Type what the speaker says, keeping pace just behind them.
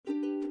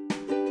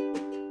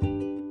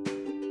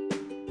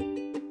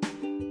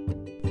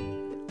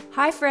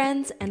Hi,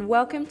 friends, and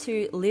welcome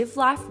to Live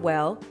Life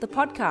Well, the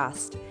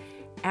podcast.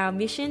 Our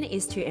mission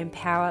is to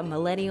empower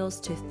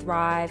millennials to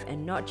thrive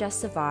and not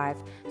just survive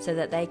so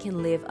that they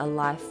can live a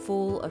life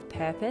full of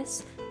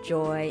purpose,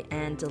 joy,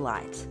 and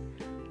delight.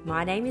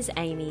 My name is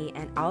Amy,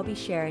 and I'll be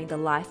sharing the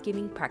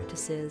life-giving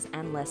practices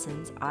and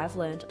lessons I've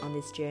learned on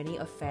this journey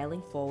of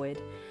failing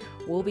forward.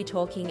 We'll be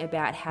talking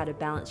about how to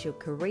balance your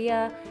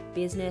career,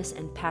 business,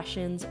 and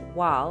passions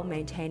while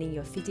maintaining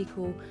your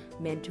physical,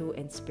 mental,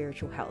 and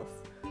spiritual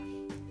health.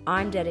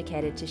 I'm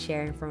dedicated to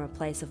sharing from a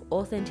place of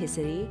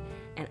authenticity,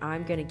 and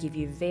I'm going to give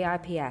you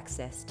VIP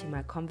access to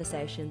my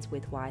conversations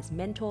with wise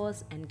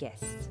mentors and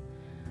guests.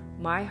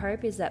 My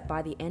hope is that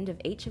by the end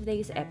of each of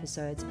these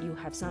episodes, you'll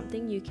have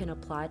something you can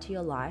apply to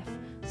your life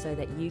so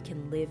that you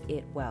can live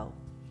it well.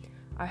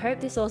 I hope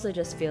this also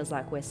just feels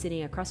like we're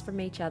sitting across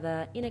from each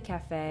other in a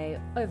cafe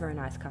over a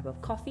nice cup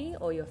of coffee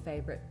or your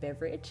favorite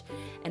beverage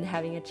and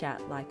having a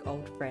chat like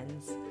old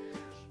friends.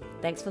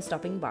 Thanks for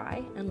stopping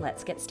by, and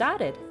let's get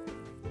started.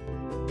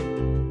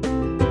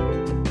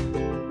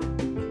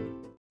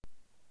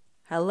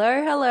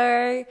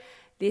 Hello.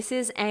 This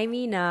is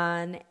Amy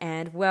Nunn,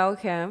 and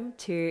welcome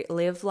to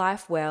Live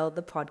Life Well,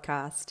 the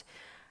podcast.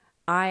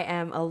 I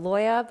am a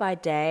lawyer by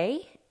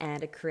day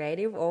and a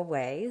creative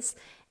always,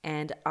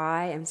 and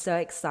I am so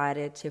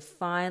excited to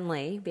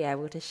finally be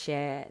able to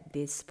share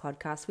this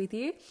podcast with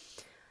you.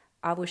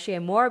 I will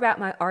share more about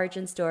my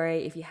origin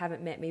story if you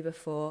haven't met me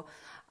before.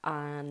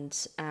 And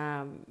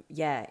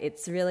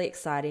it's really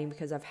exciting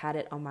because I've had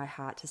it on my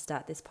heart to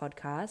start this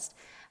podcast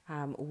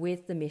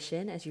with the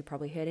mission, as you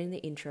probably heard in the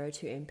intro,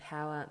 to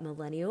empower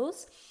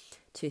millennials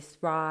to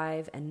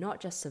thrive and not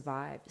just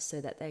survive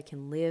so that they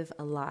can live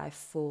a life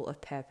full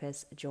of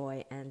purpose,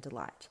 joy, and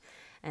delight.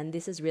 And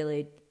this is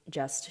really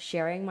just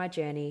sharing my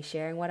journey,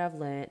 sharing what I've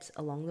learnt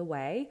along the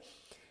way.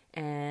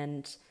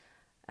 And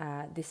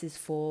this is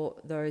for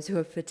those who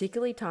are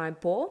particularly time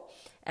poor,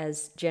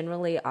 as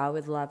generally I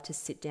would love to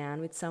sit down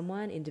with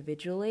someone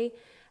individually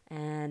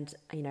and,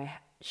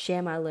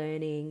 share my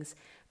learnings,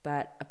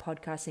 but a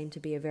podcast seemed to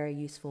be a very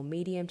useful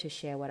medium to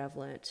share what I've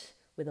learnt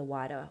with a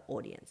wider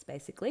audience,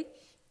 basically.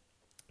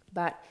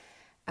 But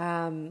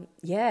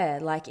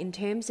in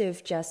terms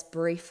of just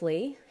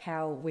briefly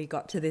how we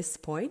got to this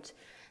point.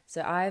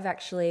 So I've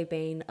actually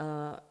been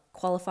a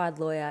qualified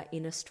lawyer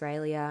in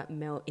Australia,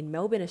 in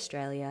Melbourne,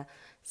 Australia,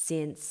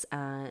 since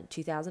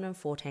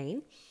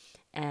 2014.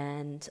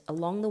 And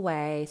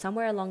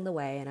somewhere along the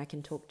way, and I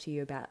can talk to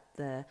you about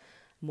the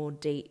more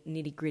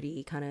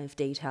nitty-gritty kind of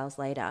details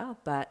later,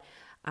 but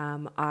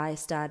I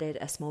started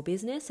a small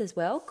business as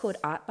well called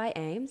Art by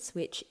Ames,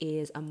 which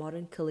is a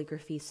modern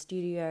calligraphy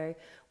studio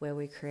where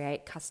we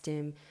create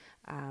custom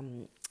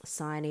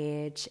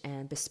signage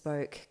and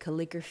bespoke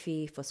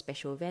calligraphy for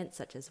special events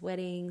such as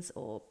weddings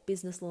or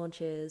business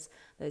launches,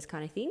 those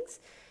kind of things.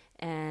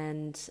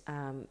 And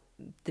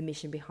the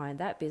mission behind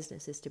that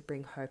business is to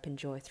bring hope and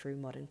joy through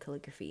modern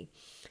calligraphy.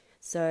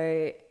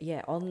 So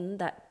on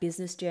that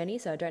business journey,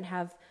 so I don't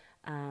have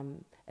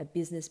a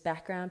business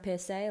background per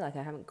se, like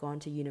I haven't gone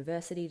to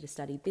university to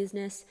study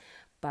business,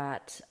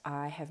 but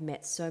I have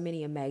met so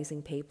many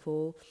amazing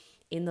people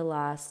in the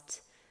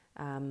last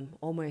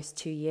almost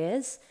 2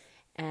 years,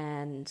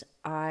 and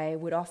I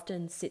would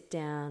often sit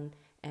down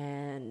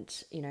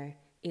and,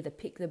 either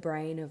pick the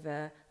brain of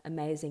an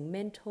amazing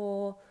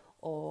mentor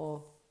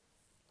or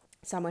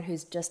someone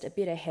who's just a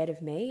bit ahead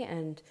of me.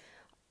 And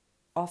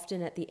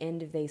often at the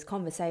end of these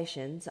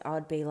conversations, I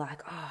would be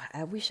like,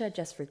 I wish I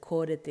just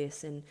recorded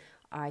this and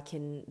I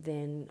can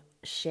then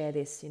share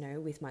this,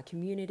 with my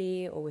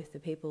community or with the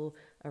people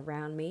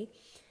around me.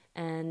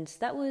 And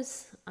that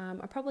was,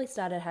 I probably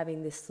started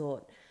having this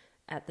thought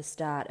at the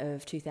start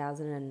of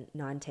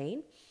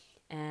 2019.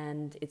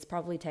 And it's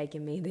probably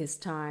taken me this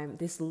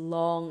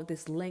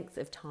length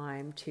of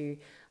time to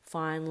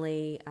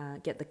finally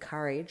get the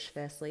courage,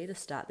 firstly, to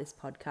start this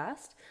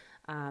podcast,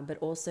 but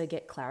also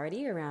get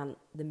clarity around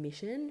the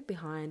mission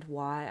behind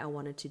why I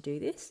wanted to do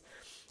this.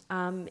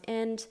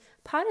 And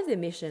part of the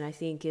mission, I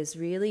think, is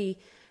really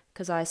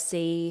because I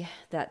see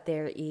that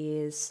there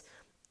is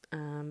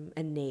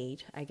a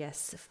need, I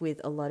guess, with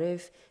a lot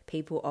of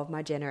people of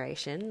my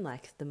generation,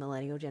 like the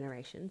millennial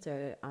generation.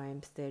 So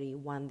I'm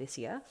 31 this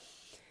year.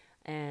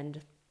 And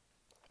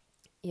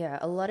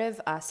a lot of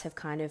us have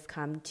kind of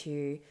come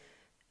to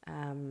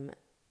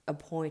a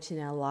point in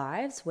our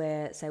lives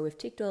where, say, we've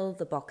ticked all of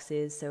the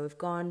boxes. So we've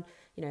gone,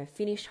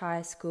 finished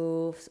high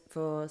school.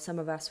 For some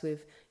of us,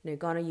 we've,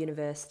 gone to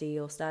university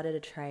or started a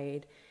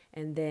trade.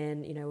 And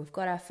then, we've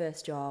got our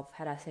first job,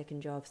 had our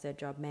second job, third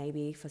job,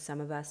 maybe. For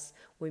some of us,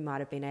 we might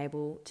have been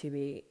able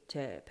to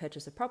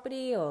purchase a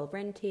property or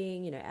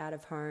renting, out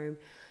of home.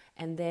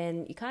 And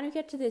then you kind of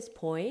get to this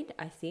point,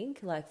 I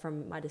think, like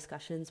from my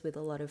discussions with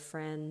a lot of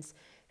friends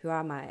who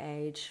are my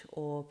age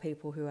or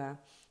people who are,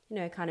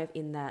 kind of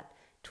in that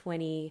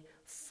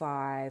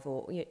 25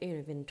 or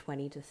even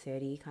 20 to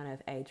 30 kind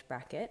of age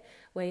bracket,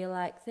 where you're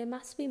like, there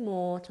must be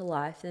more to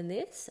life than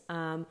this.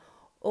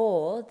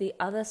 Or the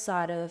other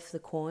side of the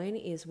coin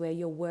is where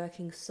you're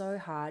working so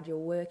hard, you're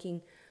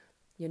working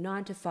your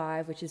 9 to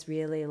 5, which is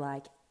really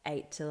like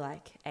 8 to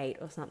like 8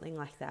 or something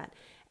like that.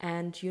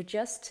 And you're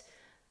just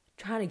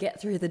trying to get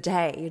through the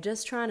day. You're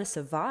just trying to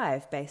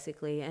survive,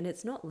 basically. And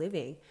it's not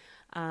living.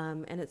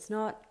 And it's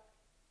not,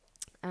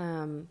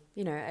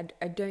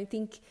 I don't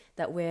think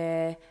that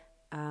we're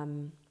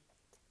kind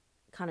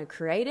of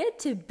created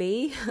to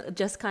be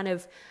just kind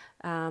of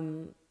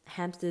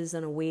hamsters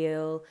on a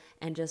wheel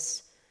and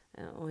just,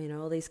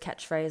 all these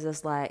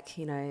catchphrases like,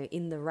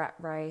 in the rat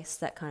race,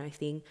 that kind of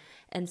thing.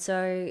 And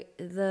so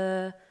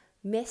the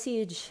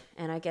message,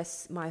 and I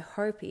guess my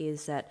hope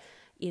is that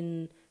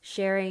in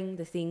sharing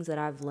the things that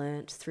I've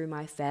learnt through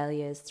my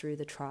failures, through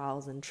the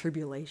trials and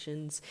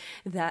tribulations,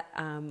 that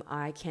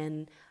I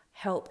can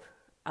help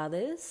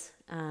others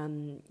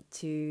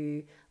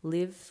to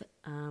live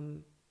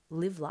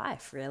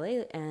life,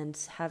 really, and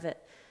have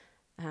it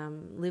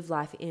live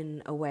life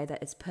in a way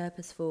that is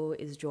purposeful,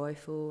 is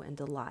joyful and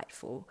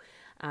delightful.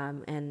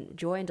 And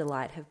joy and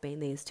delight have been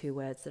these two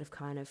words that have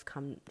kind of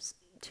come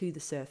to the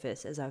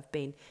surface as I've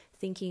been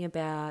thinking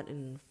about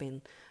and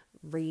been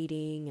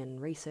reading and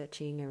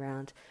researching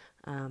around,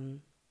 I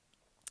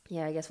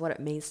guess what it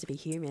means to be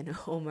human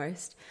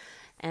almost.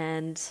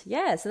 And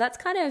so that's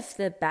kind of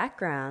the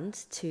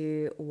background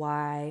to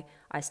why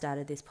I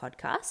started this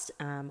podcast,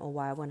 or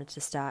why I wanted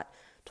to start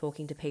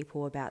talking to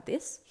people about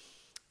this.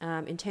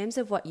 In terms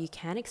of what you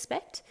can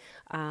expect,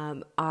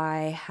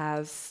 I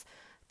have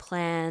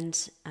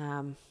planned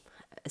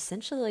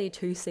essentially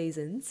 2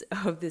 seasons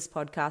of this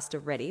podcast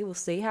already. We'll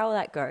see how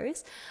that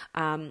goes.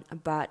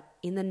 But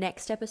in the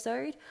next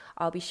episode,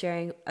 I'll be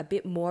sharing a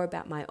bit more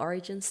about my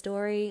origin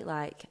story,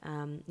 like,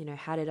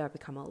 how did I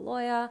become a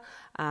lawyer?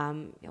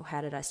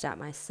 How did I start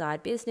my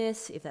side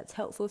business, if that's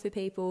helpful for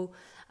people?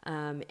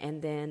 And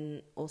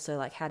then also,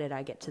 like, how did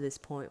I get to this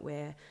point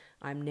where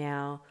I'm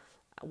now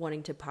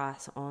wanting to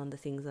pass on the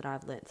things that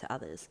I've learnt to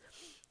others.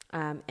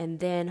 And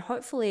then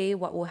hopefully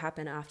what will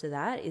happen after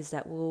that is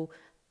that we'll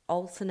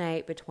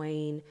alternate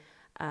between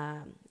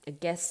a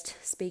guest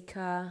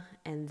speaker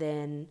and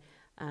then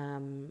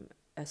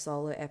a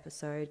solo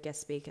episode,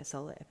 guest speaker,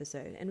 solo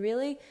episode. And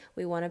really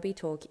we want to be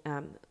talking,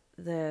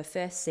 the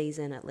first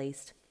season at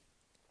least,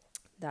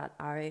 that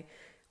I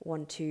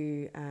want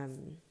to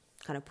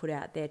kind of put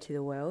out there to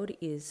the world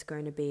is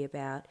going to be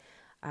about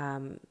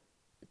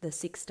the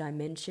 6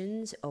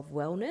 dimensions of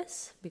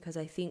wellness, because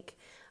I think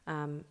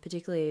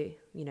particularly,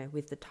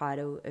 with the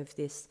title of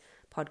this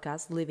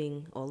podcast,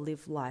 Living or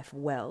Live Life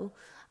Well,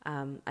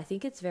 I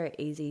think it's very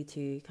easy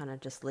to kind of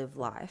just live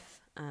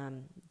life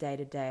day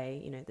to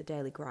day, the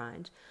daily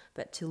grind.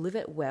 But to live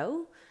it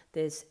well,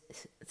 there's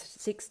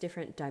 6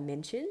 different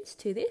dimensions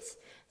to this.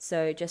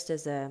 So just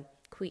as a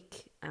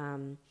quick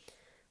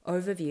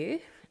overview,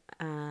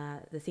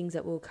 the things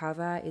that we'll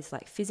cover is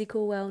like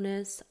physical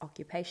wellness,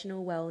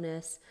 occupational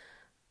wellness,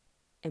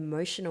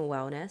 emotional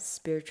wellness,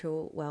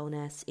 spiritual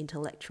wellness,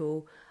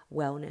 intellectual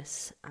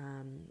wellness,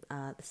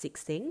 the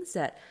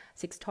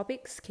 6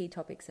 topics, key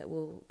topics that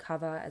we'll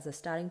cover as a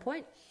starting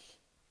point.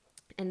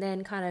 And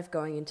then kind of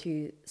going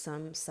into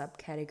some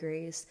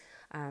subcategories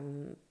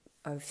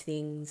of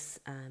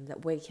things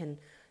that we can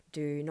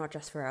do not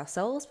just for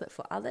ourselves but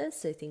for others.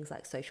 So things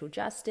like social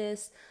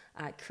justice,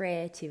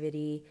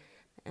 creativity,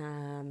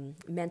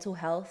 mental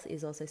health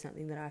is also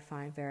something that I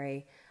find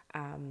very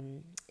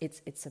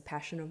it's a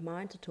passion of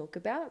mine to talk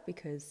about,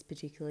 because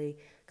particularly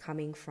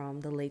coming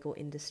from the legal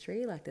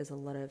industry, like there's a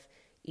lot of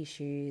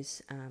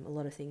issues, a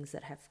lot of things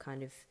that have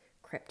kind of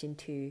crept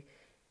into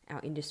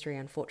our industry,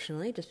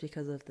 unfortunately, just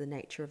because of the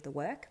nature of the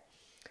work.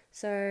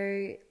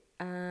 So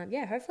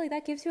hopefully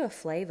that gives you a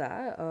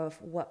flavour of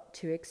what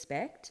to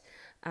expect.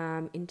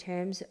 In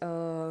terms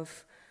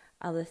of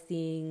other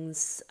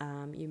things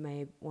you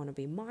may want to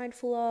be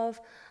mindful of,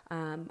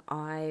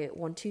 I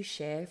want to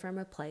share from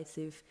a place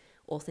of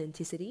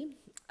authenticity.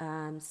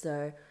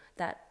 So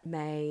that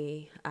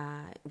may,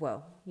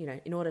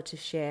 in order to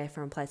share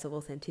from a place of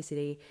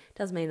authenticity,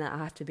 does mean that I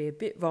have to be a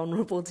bit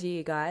vulnerable to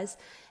you guys,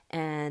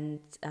 and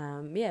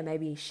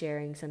maybe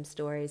sharing some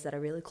stories that are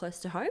really close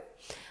to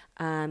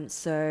home.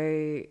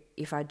 So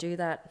if I do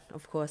that,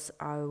 of course,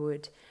 I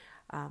would,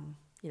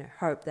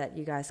 hope that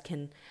you guys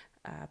can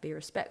be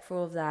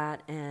respectful of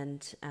that.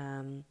 And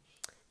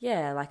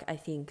I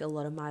think a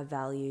lot of my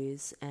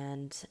values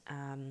and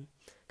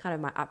kind of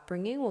my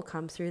upbringing will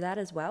come through that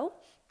as well.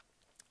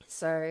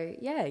 So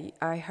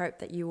I hope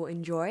that you will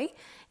enjoy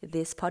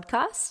this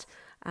podcast.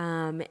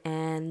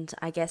 And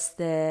I guess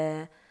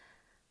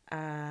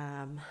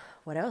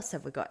what else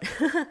have we got?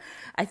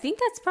 I think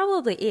that's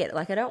probably it.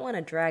 Like, I don't want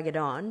to drag it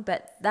on,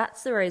 but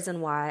that's the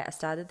reason why I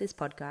started this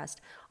podcast.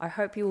 I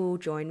hope you will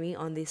join me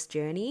on this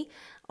journey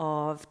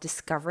of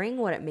discovering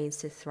what it means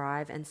to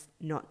thrive and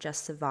not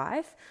just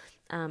survive.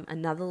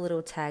 Another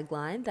little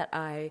tagline that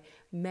I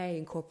may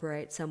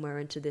incorporate somewhere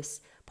into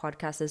this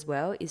podcast as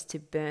well is to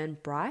burn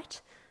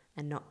bright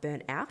and not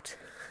burn out,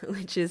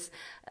 which is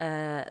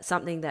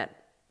something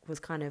that was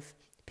kind of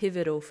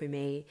pivotal for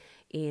me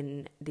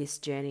in this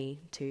journey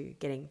to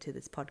getting to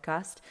this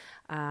podcast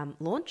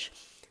launch.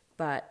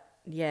 But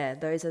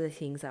those are the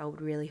things that I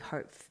would really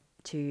hope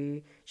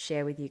to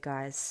share with you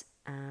guys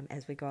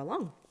as we go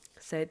along.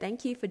 So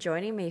thank you for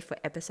joining me for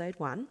episode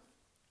 1,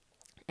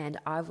 and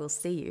I will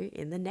see you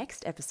in the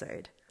next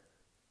episode.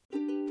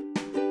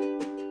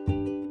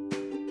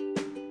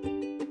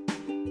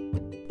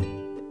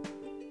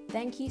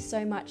 Thank you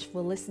so much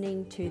for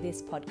listening to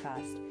this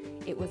podcast.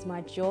 It was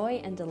my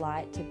joy and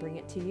delight to bring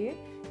it to you,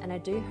 and I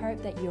do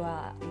hope that you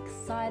are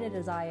excited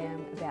as I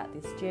am about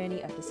this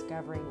journey of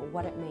discovering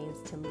what it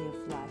means to live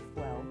life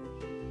well.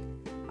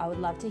 I would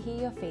love to hear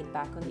your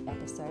feedback on the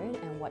episode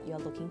and what you're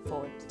looking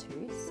forward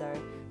to, so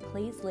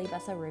please leave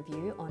us a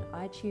review on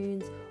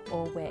iTunes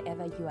or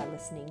wherever you are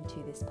listening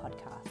to this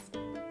podcast.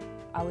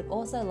 I would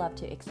also love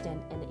to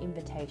extend an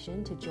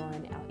invitation to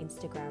join our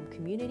Instagram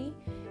community,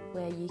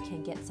 where you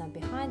can get some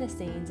behind the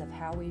scenes of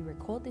how we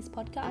record this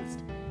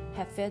podcast,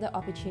 have further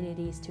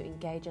opportunities to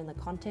engage in the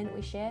content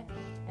we share,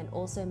 and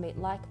also meet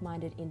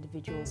like-minded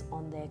individuals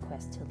on their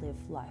quest to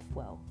live life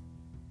well.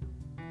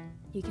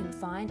 You can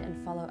find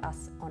and follow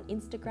us on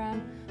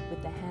Instagram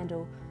with the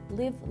handle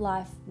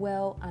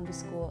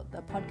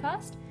livelifewell_the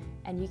podcast,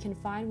 and you can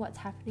find what's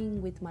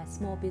happening with my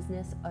small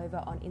business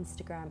over on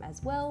Instagram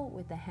as well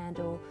with the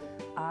handle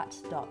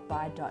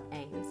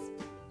art.by.aims.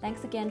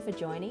 Thanks again for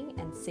joining,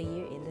 and see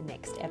you in the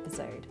next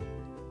episode.